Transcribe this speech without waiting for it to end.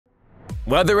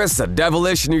Whether it's the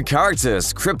devilish new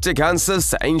characters, cryptic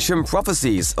answers to ancient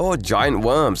prophecies, or giant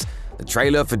worms, the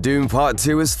trailer for Dune Part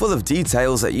 2 is full of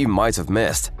details that you might have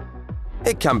missed.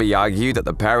 It can be argued that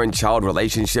the parent-child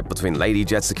relationship between Lady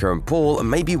Jessica and Paul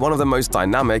may be one of the most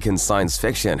dynamic in science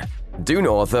fiction. Dune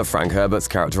author Frank Herbert's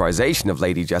characterization of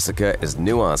Lady Jessica is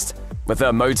nuanced, with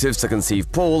her motives to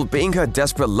conceive Paul being her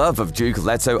desperate love of Duke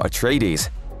Leto Atreides,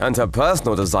 and her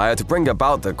personal desire to bring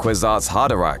about the Kwisatz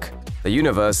Haderach, the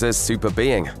universe's super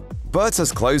being. But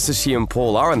as close as she and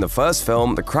Paul are in the first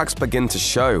film, the cracks begin to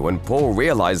show when Paul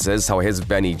realizes how his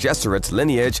Bene Gesserit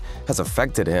lineage has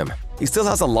affected him. He still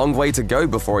has a long way to go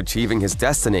before achieving his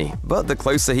destiny, but the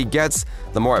closer he gets,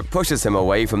 the more it pushes him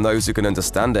away from those who can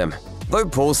understand him. Though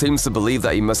Paul seems to believe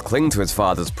that he must cling to his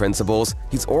father's principles,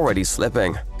 he's already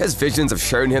slipping. His visions have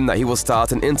shown him that he will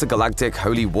start an intergalactic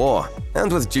holy war, and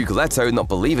with Duke Leto not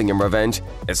believing in revenge,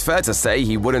 it's fair to say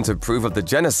he wouldn't approve of the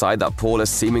genocide that Paul is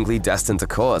seemingly destined to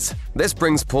cause. This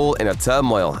brings Paul in a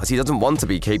turmoil, as he doesn't want to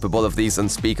be capable of these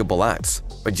unspeakable acts.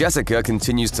 But Jessica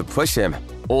continues to push him,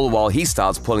 all while he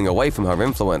starts pulling away from her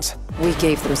influence. We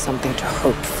gave them something to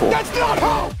hope for. That's not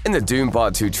hope! In the Dune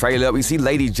Part 2 trailer, we see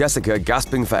Lady Jessica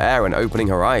gasping for air and opening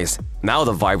her eyes, now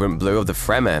the vibrant blue of the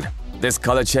Fremen. This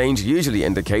color change usually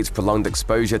indicates prolonged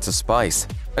exposure to spice,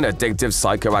 an addictive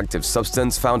psychoactive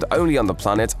substance found only on the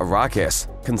planet Arrakis,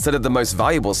 considered the most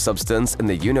valuable substance in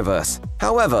the universe.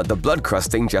 However, the blood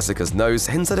crusting Jessica's nose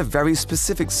hints at a very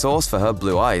specific source for her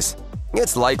blue eyes.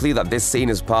 It's likely that this scene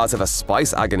is part of a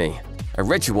spice agony, a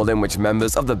ritual in which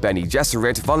members of the Bene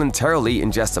Gesserit voluntarily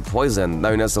ingest a poison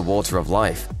known as the Water of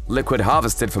Life, liquid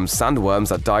harvested from sandworms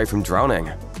that die from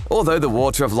drowning. Although the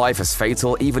Water of Life is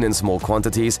fatal even in small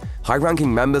quantities,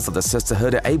 high-ranking members of the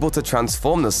Sisterhood are able to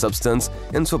transform the substance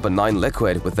into a benign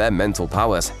liquid with their mental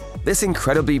powers. This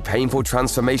incredibly painful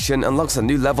transformation unlocks a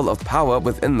new level of power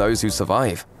within those who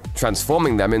survive,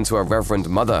 transforming them into a Reverend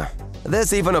Mother.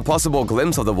 There's even a possible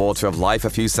glimpse of the Water of Life a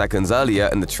few seconds earlier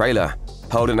in the trailer,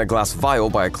 held in a glass vial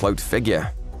by a cloaked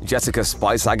figure. Jessica's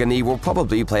spice agony will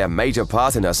probably play a major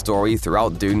part in her story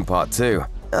throughout Dune Part 2,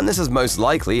 and this is most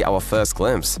likely our first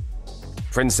glimpse.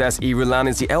 Princess Irulan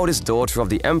is the eldest daughter of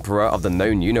the Emperor of the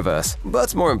known universe,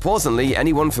 but more importantly,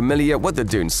 anyone familiar with the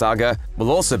Dune saga will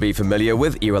also be familiar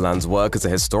with Irulan's work as a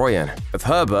historian, with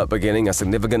Herbert beginning a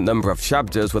significant number of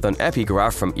chapters with an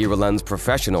epigraph from Irulan's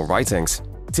professional writings.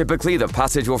 Typically, the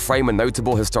passage will frame a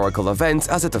notable historical event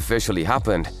as it officially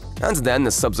happened, and then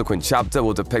the subsequent chapter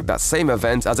will depict that same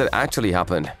event as it actually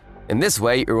happened. In this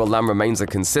way, Irulan remains a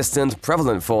consistent,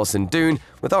 prevalent force in Dune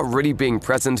without really being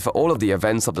present for all of the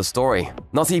events of the story,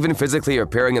 not even physically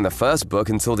appearing in the first book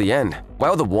until the end.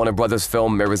 While the Warner Brothers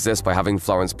film mirrors this by having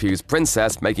Florence Pugh's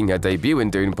princess making her debut in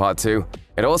Dune Part 2,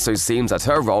 it also seems that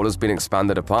her role has been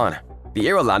expanded upon. The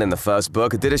Irulan in the first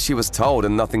book did as she was told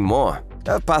and nothing more,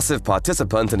 a passive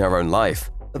participant in her own life.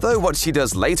 Though what she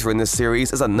does later in this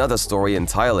series is another story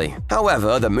entirely.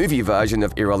 However, the movie version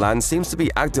of Irulan seems to be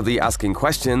actively asking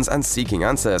questions and seeking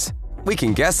answers. We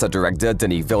can guess that director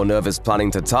Denis Villeneuve is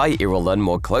planning to tie Irulan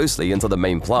more closely into the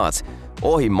main plot,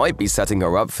 or he might be setting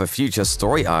her up for future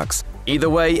story arcs. Either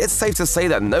way, it's safe to say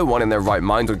that no one in their right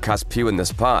mind would cast Pugh in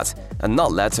this part and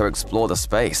not let her explore the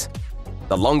space.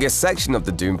 The longest section of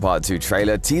the Dune Part 2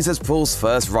 trailer teases Paul's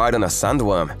first ride on a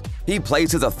sandworm. He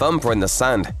places a thumper in the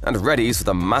sand and readies for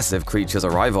the massive creature's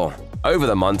arrival. Over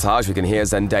the montage, we can hear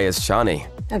Zendaya's Chani.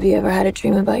 Have you ever had a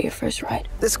dream about your first ride?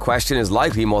 This question is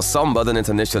likely more somber than it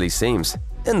initially seems.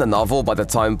 In the novel, by the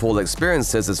time Paul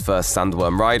experiences his first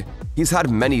sandworm ride, he's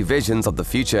had many visions of the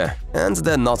future, and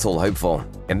they're not all hopeful.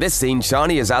 In this scene,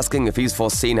 Chani is asking if he's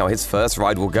foreseen how his first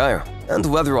ride will go, and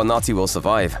whether or not he will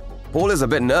survive. Paul is a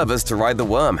bit nervous to ride the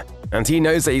worm, and he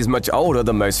knows that he's much older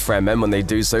than most Fremen when they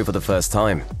do so for the first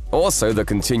time. Also, the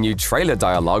continued trailer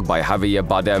dialogue by Javier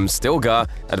Bardem's Stilgar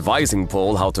advising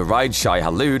Paul how to ride Shai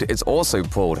Hulud is also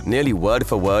pulled nearly word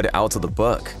for word out of the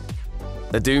book.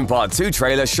 The Dune Part 2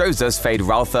 trailer shows us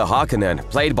Feyd-Rautha Harkonnen,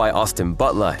 played by Austin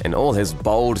Butler in all his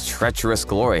bold, treacherous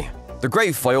glory. The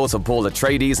great foil to Paul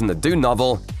Atreides in the Dune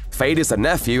novel, Feyd is the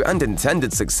nephew and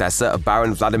intended successor of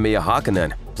Baron Vladimir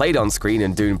Harkonnen, played on screen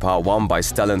in Dune Part 1 by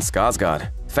Stellan Skarsgård.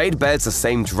 Feyd bears the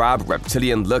same drab,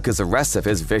 reptilian look as the rest of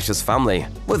his vicious family,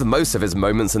 with most of his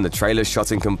moments in the trailer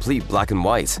shot in complete black and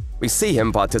white. We see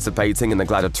him participating in the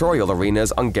gladiatorial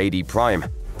arenas on Gadi Prime,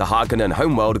 the Harkonnen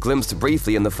homeworld glimpsed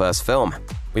briefly in the first film.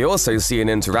 We also see an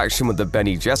interaction with the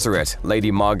Bene Gesserit,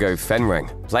 Lady Margot Fenring,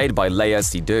 played by Leia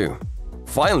Seydoux.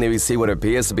 Finally, we see what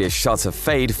appears to be a shot of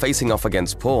Feyd facing off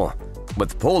against Paul,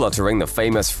 with Paul uttering the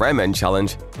famous Fremen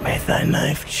challenge, "May thy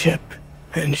knife chip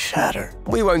and shatter."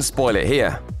 We won't spoil it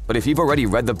here, but if you've already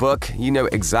read the book, you know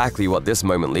exactly what this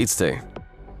moment leads to.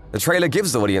 The trailer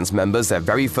gives audience members their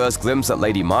very first glimpse at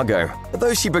Lady Margot.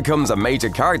 Although she becomes a major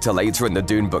character later in the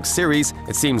Dune book series,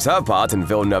 it seems her part in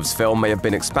Villeneuve's film may have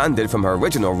been expanded from her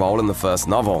original role in the first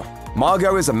novel.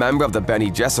 Margot is a member of the Bene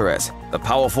Gesserit, the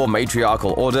powerful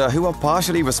matriarchal order who are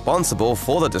partially responsible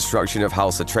for the destruction of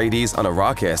House Atreides on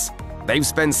Arrakis. They've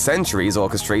spent centuries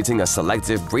orchestrating a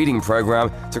selective breeding program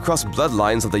to cross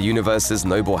bloodlines of the universe's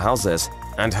noble houses,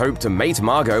 and hope to mate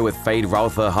Margot with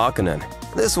Feyd-Rautha Harkonnen.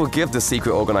 This will give the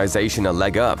secret organization a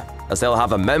leg up, as they'll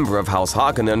have a member of House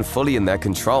Harkonnen fully in their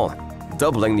control,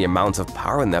 doubling the amount of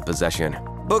power in their possession.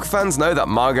 Book fans know that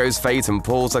Margot's fate and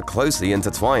Paul's are closely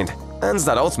intertwined, and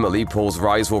that ultimately Paul's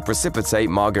rise will precipitate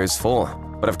Margot's fall.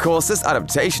 But of course, this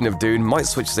adaptation of Dune might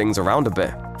switch things around a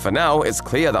bit. For now, it's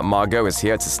clear that Margot is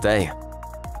here to stay.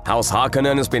 House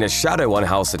Harkonnen has been a shadow on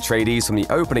House Atreides from the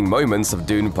opening moments of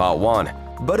Dune Part 1.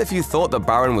 But if you thought the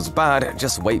Baron was bad,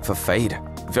 just wait for Feyd.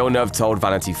 Villeneuve told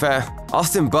Vanity Fair,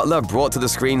 Austin Butler brought to the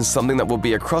screen something that will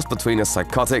be a cross between a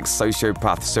psychotic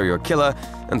sociopath serial killer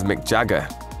and Mick Jagger.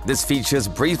 This features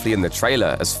briefly in the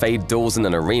trailer as Feyd duels in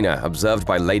an arena observed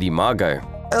by Lady Margot.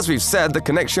 As we've said, the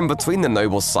connection between the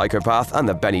noble psychopath and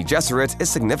the Bene Gesserit is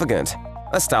significant.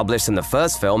 Established in the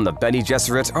first film, the Bene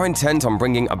Gesserit are intent on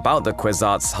bringing about the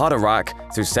Kwisatz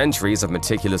Haderach through centuries of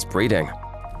meticulous breeding.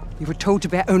 You were told to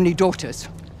bear only daughters,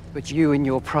 but you in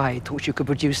your pride thought you could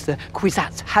produce the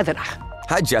Kwisatz Haderach.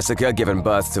 Had Jessica given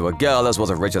birth to a girl as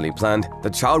was originally planned, the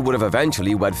child would have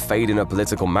eventually wed Feyd in a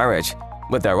political marriage,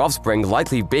 with their offspring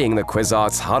likely being the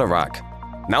Kwisatz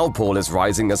Haderach. Now Paul is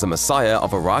rising as a messiah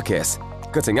of Arrakis,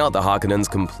 cutting out the Harkonnens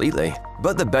completely.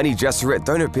 But the Bene Gesserit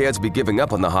don't appear to be giving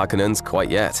up on the Harkonnens quite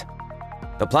yet.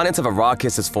 The planet of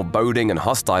Arrakis is foreboding and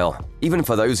hostile, even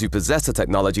for those who possess the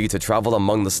technology to travel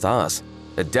among the stars.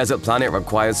 The desert planet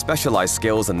requires specialized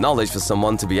skills and knowledge for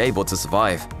someone to be able to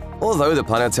survive. Although the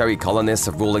planetary colonists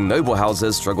of ruling noble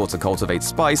houses struggle to cultivate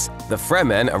spice, the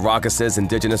Fremen, Arrakis'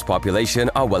 indigenous population,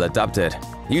 are well adapted,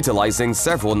 utilizing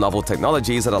several novel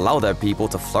technologies that allow their people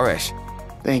to flourish.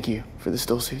 Thank you for the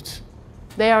stillsuits.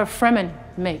 They are Fremen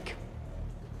make.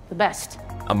 The best.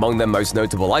 Among their most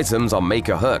notable items are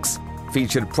maker hooks,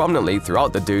 featured prominently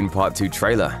throughout the Dune Part 2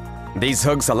 trailer. These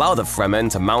hooks allow the Fremen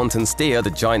to mount and steer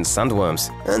the giant sandworms,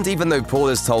 and even though Paul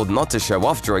is told not to show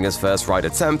off during his first ride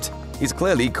attempt, he's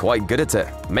clearly quite good at it.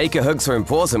 Maker hooks are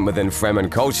important within Fremen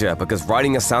culture because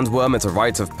riding a sandworm is a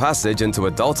rite of passage into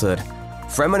adulthood.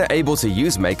 Fremen are able to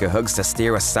use maker hooks to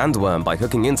steer a sandworm by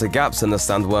hooking into gaps in the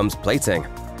sandworm's plating,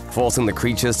 forcing the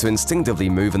creatures to instinctively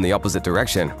move in the opposite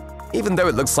direction. Even though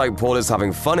it looks like Paul is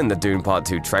having fun in the Dune Part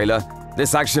 2 trailer,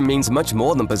 this action means much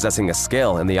more than possessing a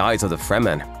skill in the eyes of the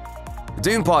Fremen.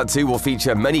 Dune Part 2 will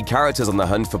feature many characters on the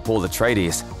hunt for Paul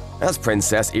Atreides. As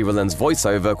Princess Irulan's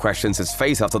voiceover questions his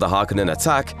fate after the Harkonnen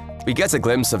attack, we get a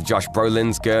glimpse of Josh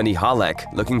Brolin's Gurney Halleck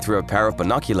looking through a pair of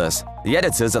binoculars. The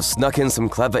editors have snuck in some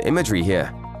clever imagery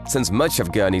here, since much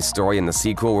of Gurney's story in the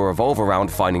sequel will revolve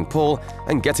around finding Paul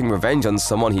and getting revenge on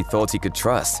someone he thought he could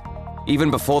trust.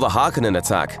 Even before the Harkonnen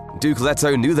attack, Duke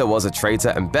Leto knew there was a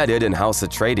traitor embedded in House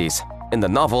Atreides. In the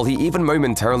novel, he even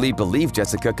momentarily believed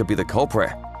Jessica could be the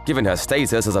culprit, given her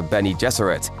status as a Bene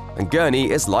Gesserit, and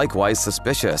Gurney is likewise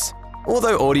suspicious.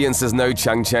 Although audiences know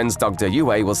Chang Chen's Dr.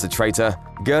 Yue was the traitor,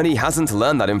 Gurney hasn't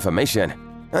learned that information,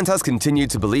 and has continued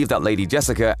to believe that Lady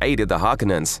Jessica aided the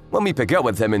Harkonnens. When we pick up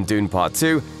with him in Dune Part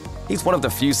 2, he's one of the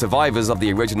few survivors of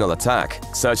the original attack,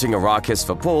 searching Arrakis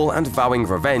for Paul and vowing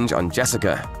revenge on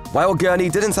Jessica. While Gurney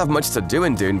didn't have much to do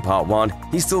in Dune Part 1,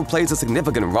 he still plays a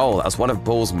significant role as one of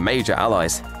Paul's major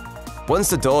allies. Once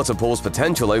the door to Paul's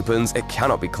potential opens, it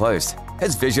cannot be closed.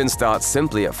 His vision starts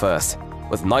simply at first,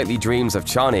 with nightly dreams of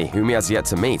Chani, whom he has yet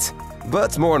to meet.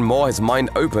 But more and more his mind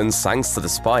opens thanks to the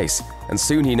spice, and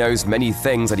soon he knows many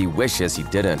things that he wishes he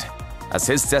didn't. As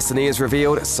his destiny is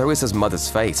revealed, so is his mother's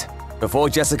fate. Before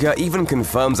Jessica even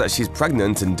confirms that she's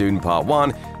pregnant in Dune Part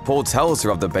 1, Paul tells her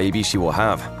of the baby she will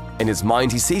have. In his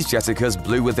mind, he sees Jessica's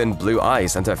blue within blue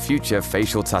eyes and her future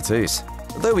facial tattoos.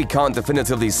 Though we can't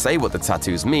definitively say what the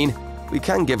tattoos mean, we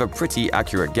can give a pretty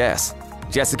accurate guess.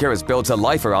 Jessica has built her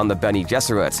life around the Bene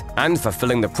Gesserit and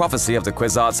fulfilling the prophecy of the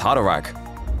Kwisatz Haderach.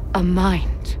 A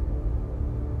mind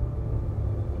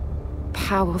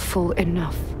powerful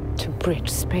enough to bridge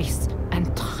space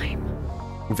and time.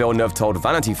 Villeneuve told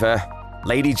Vanity Fair,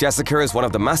 Lady Jessica is one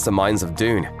of the masterminds of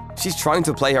Dune. She's trying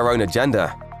to play her own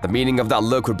agenda. The meaning of that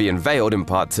look would be unveiled in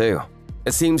Part 2.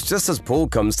 It seems just as Paul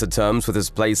comes to terms with his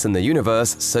place in the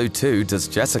universe, so too does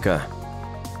Jessica.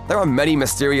 There are many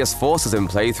mysterious forces in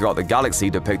play throughout the galaxy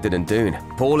depicted in Dune.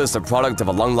 Paul is the product of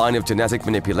a long line of genetic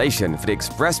manipulation for the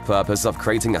express purpose of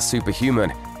creating a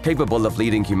superhuman, capable of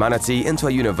leading humanity into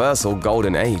a universal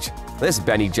golden age. This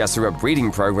Bene Gesserit breeding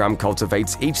program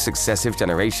cultivates each successive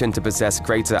generation to possess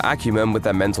greater acumen with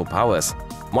their mental powers.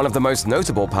 One of the most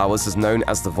notable powers is known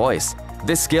as the voice.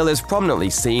 This skill is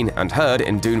prominently seen and heard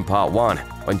in Dune Part 1,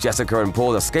 when Jessica and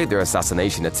Paul escape their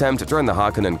assassination attempt during the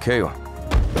Harkonnen coup.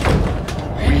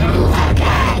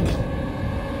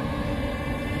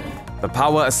 The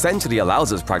power essentially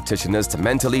allows its practitioners to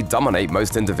mentally dominate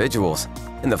most individuals.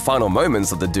 In the final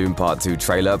moments of the Dune Part 2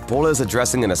 trailer, Paul is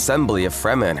addressing an assembly of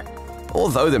Fremen.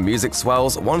 Although the music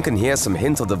swells, one can hear some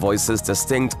hint of the voice's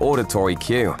distinct auditory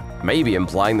cue, maybe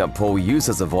implying that Paul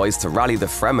uses the voice to rally the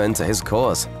Fremen to his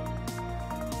cause.